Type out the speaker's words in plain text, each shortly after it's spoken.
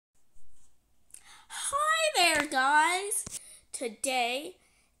today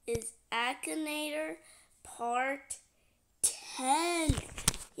is Akinator Part 10.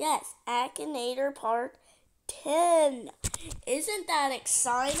 Yes, Akinator Part 10. Isn't that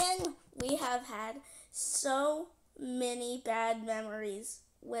exciting? We have had so many bad memories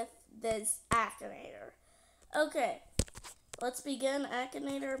with this Akinator. Okay, let's begin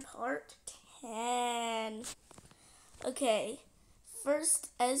Akinator Part 10. Okay,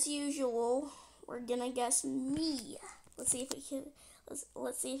 first, as usual, we're gonna guess me. Let's see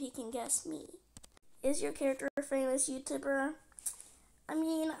if he can guess me. Is your character a famous YouTuber? I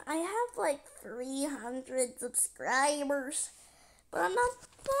mean, I have like 300 subscribers, but I'm not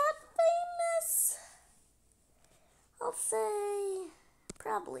that famous. I'll say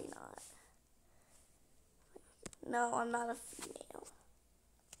probably not. No, I'm not a female.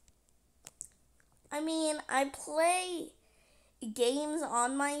 I mean, I play games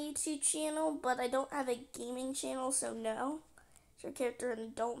on my YouTube channel, but I don't have a gaming channel, so no. Is your character an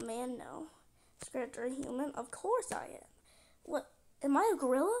adult man? No. Is your character a human? Of course I am. What? Am I a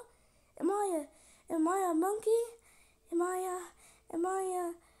gorilla? Am I a monkey? Am I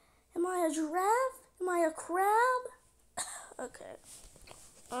a giraffe? Am I a crab? Okay.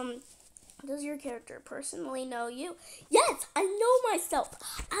 Does your character personally know you? Yes, I know myself.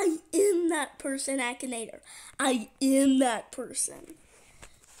 I am that person, Akinator. I am that person.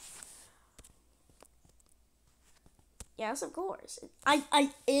 Yes, of course.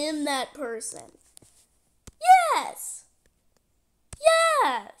 I am that person. Yes.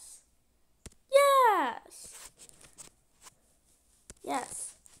 Yes. Yes.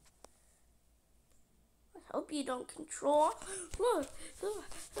 Yes. I hope you don't control.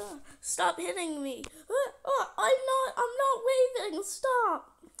 Stop hitting me. I'm not waving.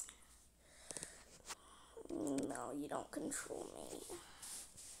 Stop. No, you don't control me.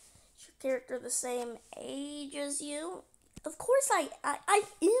 Is your character the same age as you? Of course I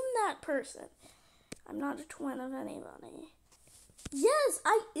am that person. I'm not a twin of anybody. Yes,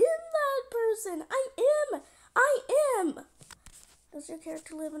 I am that person. I am. Does your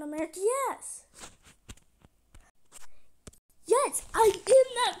character live in America? Yes. Yes, I am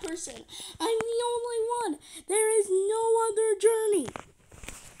that person. I'm the only one. There is no other journey.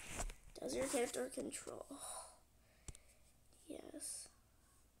 Does your character control? Yes.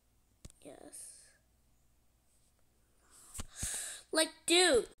 Yes. Like,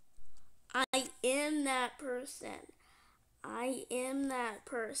 dude, I am that person. I am that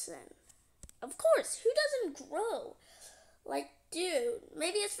person. Of course, who doesn't grow? Like, dude,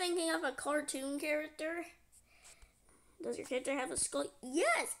 maybe it's thinking of a cartoon character. Does your character have a skull?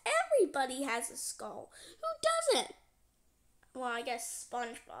 Yes, everybody has a skull. Who doesn't? Well, I guess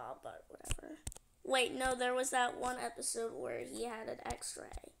SpongeBob, but whatever. Wait, no, there was that one episode where he had an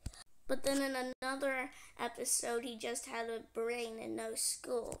x-ray. But then in another episode, he just had a brain and no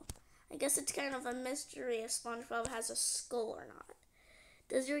skull. I guess it's kind of a mystery if SpongeBob has a skull or not.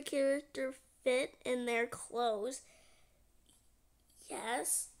 Does your character fit in their clothes?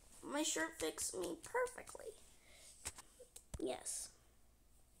 Yes, my shirt fits me perfectly. Yes.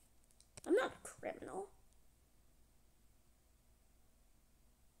 I'm not a criminal.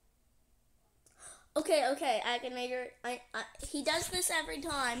 Okay, Akinator. He does this every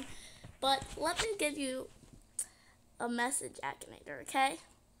time, but let me give you a message, Akinator, okay?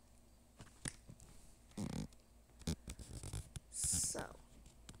 So,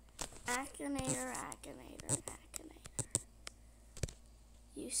 Akinator.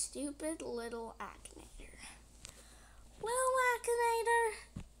 You stupid little Akinator. Well,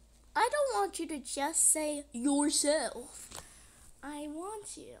 Akinator, I don't want you to just say yourself. I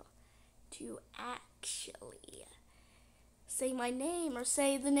want you to actually say my name or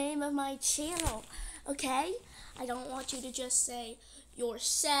say the name of my channel, okay? I don't want you to just say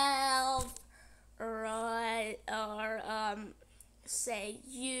yourself or say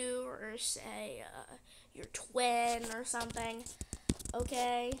you or say your twin or something,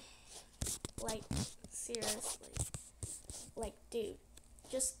 okay? Like, seriously. Like, dude,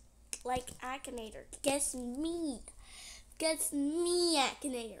 just like Akinator. Guess me. Guess me,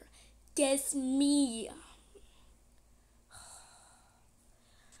 Akinator. Guess me.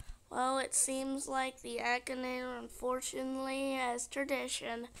 Well, it seems like the Akinator, unfortunately, as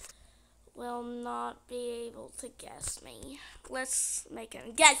tradition, will not be able to guess me. Let's make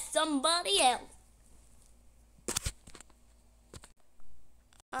him guess somebody else.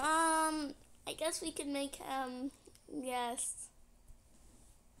 I guess we could make him guess.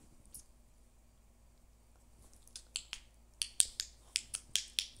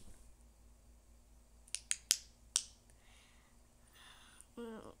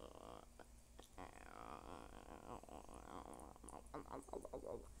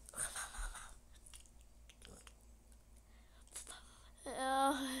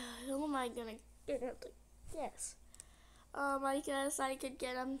 Who am I gonna get him to guess? I guess I could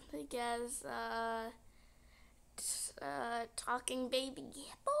get him to guess, talking baby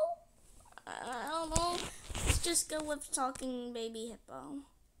hippo? I don't know. Let's just go with talking baby hippo.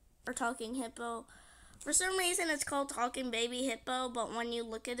 Or talking hippo. For some reason it's called talking baby hippo, but when you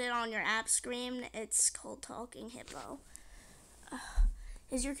look at it on your app screen, it's called talking hippo.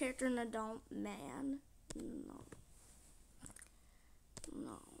 Is your character an adult man? No.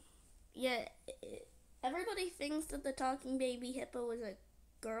 No. Yeah, everybody thinks that the talking baby hippo is a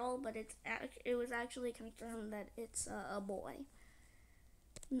girl, but it was actually confirmed that it's a boy.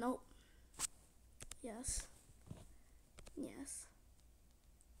 Nope. Yes. Yes.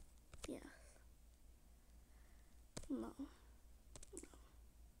 Yes. No. No. No.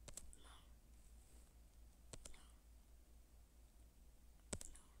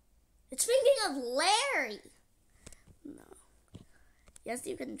 It's thinking of Larry. No. Yes,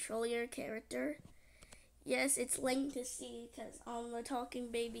 you control your character. Yes, it's linked to sea because on the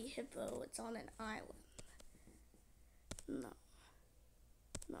talking baby hippo, it's on an island. No.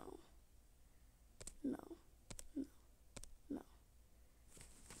 No. No. No. No.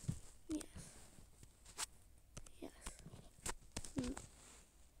 Yes. Yes. No.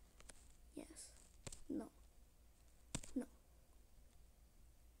 Yes. No. No.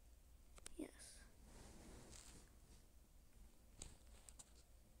 Yes.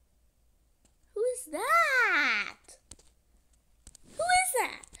 Who is that? Who is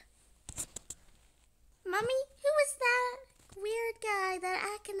that? Mommy, who is that weird guy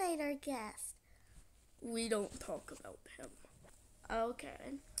that Akinator guessed? We don't talk about him.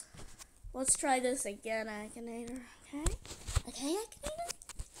 Okay. Let's try this again, Akinator. Okay? Okay, Akinator?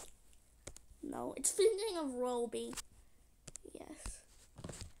 No, it's thinking of Roby. Yes.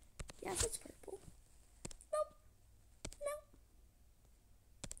 Yes, it's purple. Nope. No.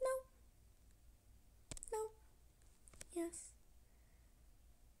 No. No. Yes.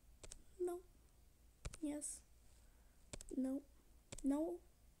 No. Yes. No. No.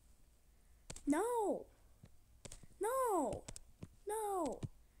 No. No. No.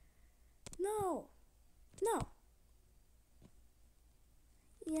 No. No.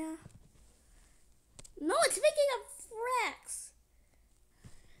 Yeah. No, it's making a Rex.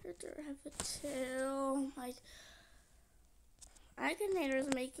 Character have a tail. My Akinator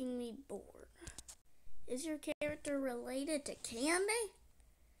is making me bored. Is your character related to Candy?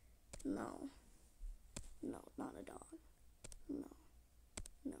 No. No, not a dog. No.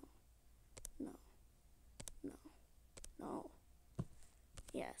 No. No. No. No.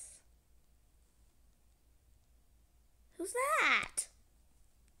 Yes. Who's that?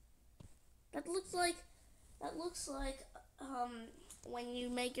 That looks like when you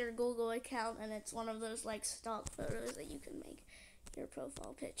make your Google account and it's one of those like stock photos that you can make your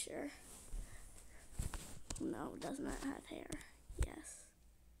profile picture. No, does not have hair. Yes.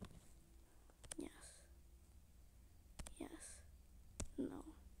 Yes. Yes. No.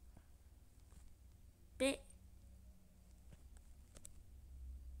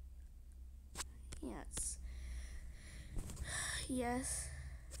 Yes. Yes.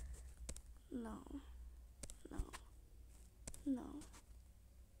 No. No. No.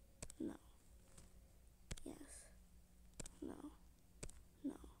 No. Yes. No.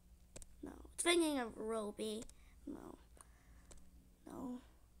 No. No. It's thinking of Roby. No. No.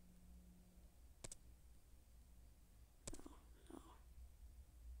 No. No.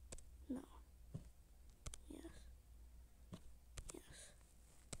 No. Yes. Yes.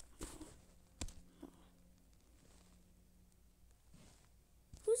 No. No.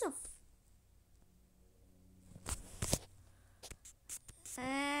 Who's a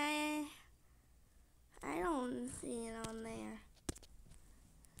I don't see it on there.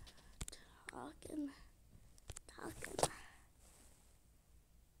 Talking.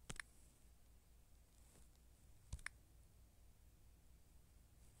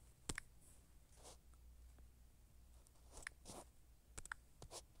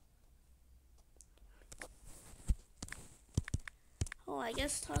 Oh, I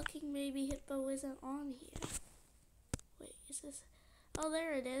guess talking baby hippo isn't on here. Wait, is this? Oh,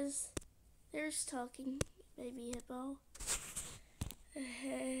 there it is. There's talking baby hippo.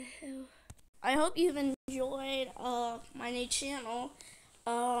 I hope you've enjoyed my new channel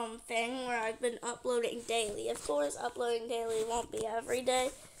thing where I've been uploading daily. Of course, uploading daily won't be every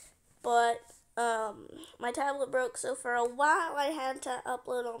day, but my tablet broke, so for a while I had to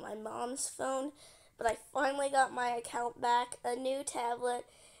upload on my mom's phone, but I finally got my account back, a new tablet,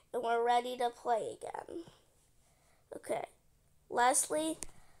 and we're ready to play again. Okay, Leslie,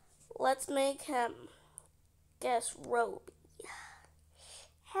 let's make him guess Roby.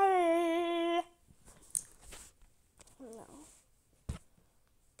 Hey. No.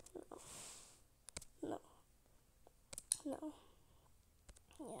 No. No. No.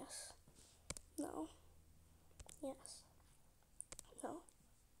 Yes. No. Yes. No.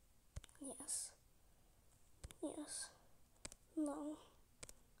 Yes. Yes. No.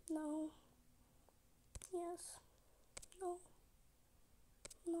 No. Yes. No.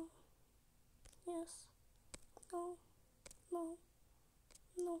 No. Yes. No. No.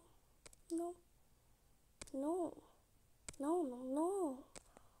 No. No. No. No. No. No.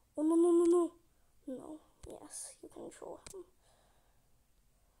 Oh, no. No. No. No. No. Yes. You control him.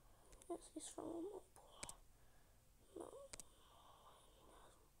 Yes. He's from a mobile. No.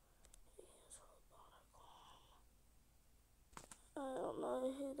 He is robotic. I don't know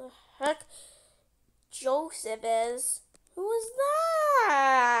who the heck Joseph is. Who is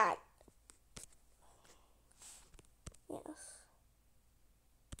that? Yes.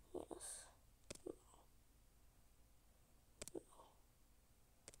 Yes.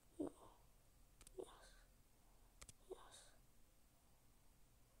 No. Yes. Yes. Yes.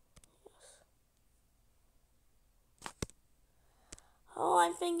 Oh,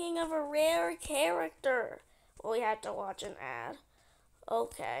 I'm thinking of a rare character. We had to watch an ad.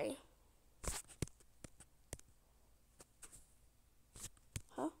 Okay.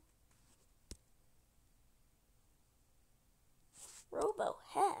 Huh? Robo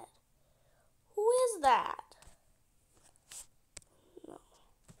Head? Who is that? No.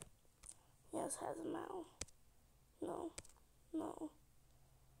 Yes, has a mouth. No. No.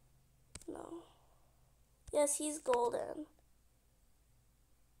 No. Yes, he's golden.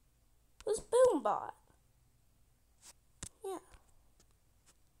 Who's Boombot? Yeah.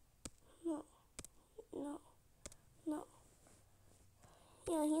 No. No. No.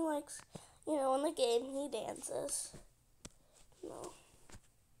 Yeah, he likes, in the game he dances. No.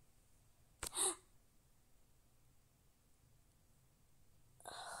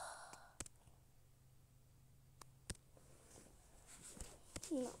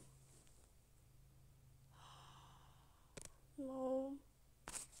 No. No.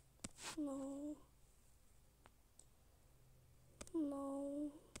 No.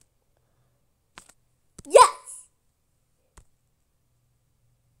 No. Yes!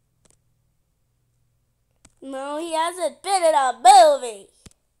 No, he hasn't been in a movie.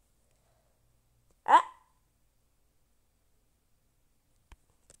 Ah.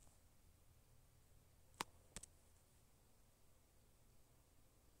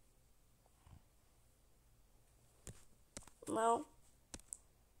 No.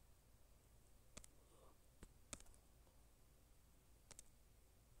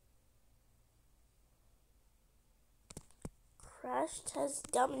 Crash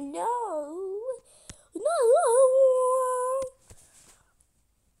test dumb. No. No.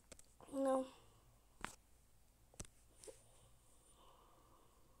 No.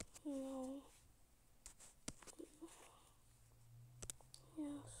 No.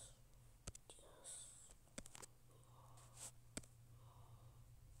 Yes. Yes.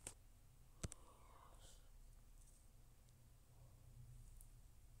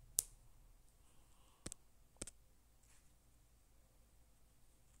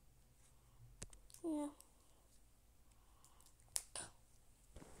 Yeah.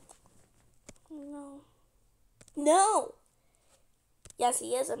 No. No. Yes,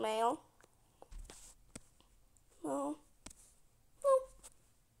 he is a male. No. No.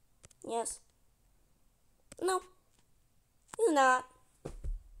 Yes. No. He's not.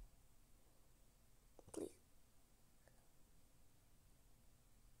 Please.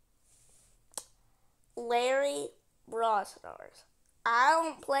 Larry Brawl Stars. I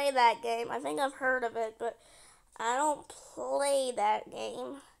don't play that game. I think I've heard of it, but I don't play that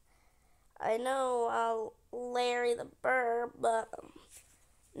game. I know Larry the Bird, but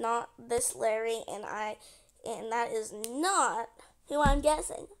not this Larry, and that is not who I'm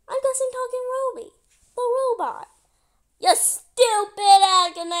guessing. I'm guessing Talking Roby, the robot. You stupid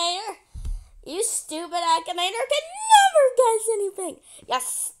Akinator! You stupid Akinator can never guess anything. You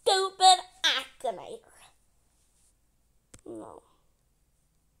stupid Akinator. No.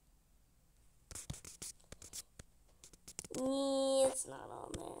 It's not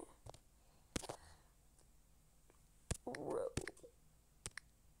on there. Roby.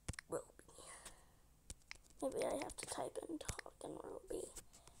 Maybe I have to type in Talkin' Roby.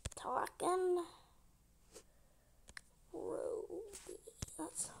 Talkin' Roby.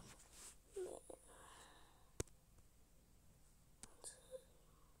 That's there.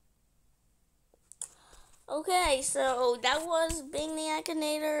 Okay, so that was Being the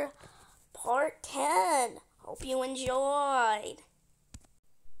Akinator Part 10. Hope you enjoyed.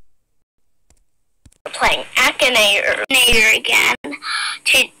 We're playing Akinator again.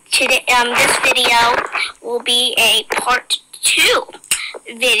 Today, this video will be a Part 2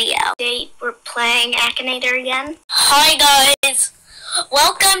 video. Today, we're playing Akinator again. Hi guys!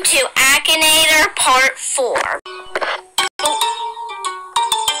 Welcome to Akinator Part 4.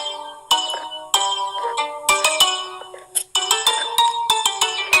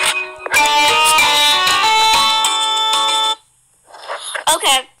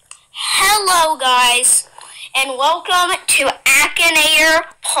 Okay, hello guys, and welcome to Akinator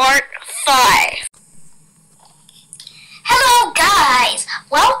Part 5. Hello guys,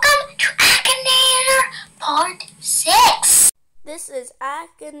 welcome to Akinator Part 6. This is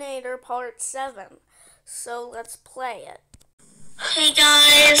Akinator Part 7, so let's play it. Hey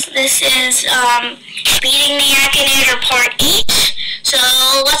guys, this is Beating the Akinator Part 8, so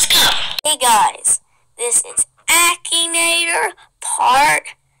let's go. Hey guys, this is Akinator Part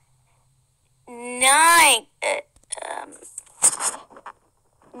 9.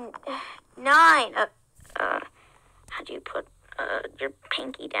 9. How do you put your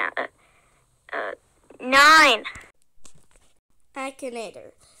pinky down? 9.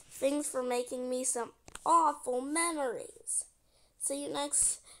 Akinator. Thanks for making me some awful memories. See you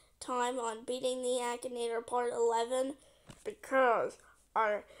next time on Beating the Akinator Part 11, because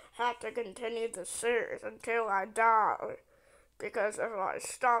I have to continue the series until I die. Because if I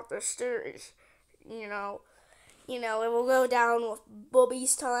stop the series, it will go down with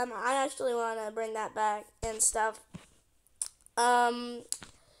Bobby's time. I actually want to bring that back and stuff.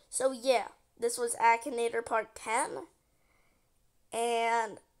 So yeah, this was Akinator Part 10.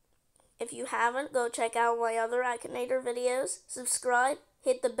 And if you haven't, go check out my other Akinator videos. Subscribe,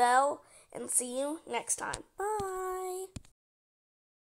 hit the bell, and see you next time. Bye!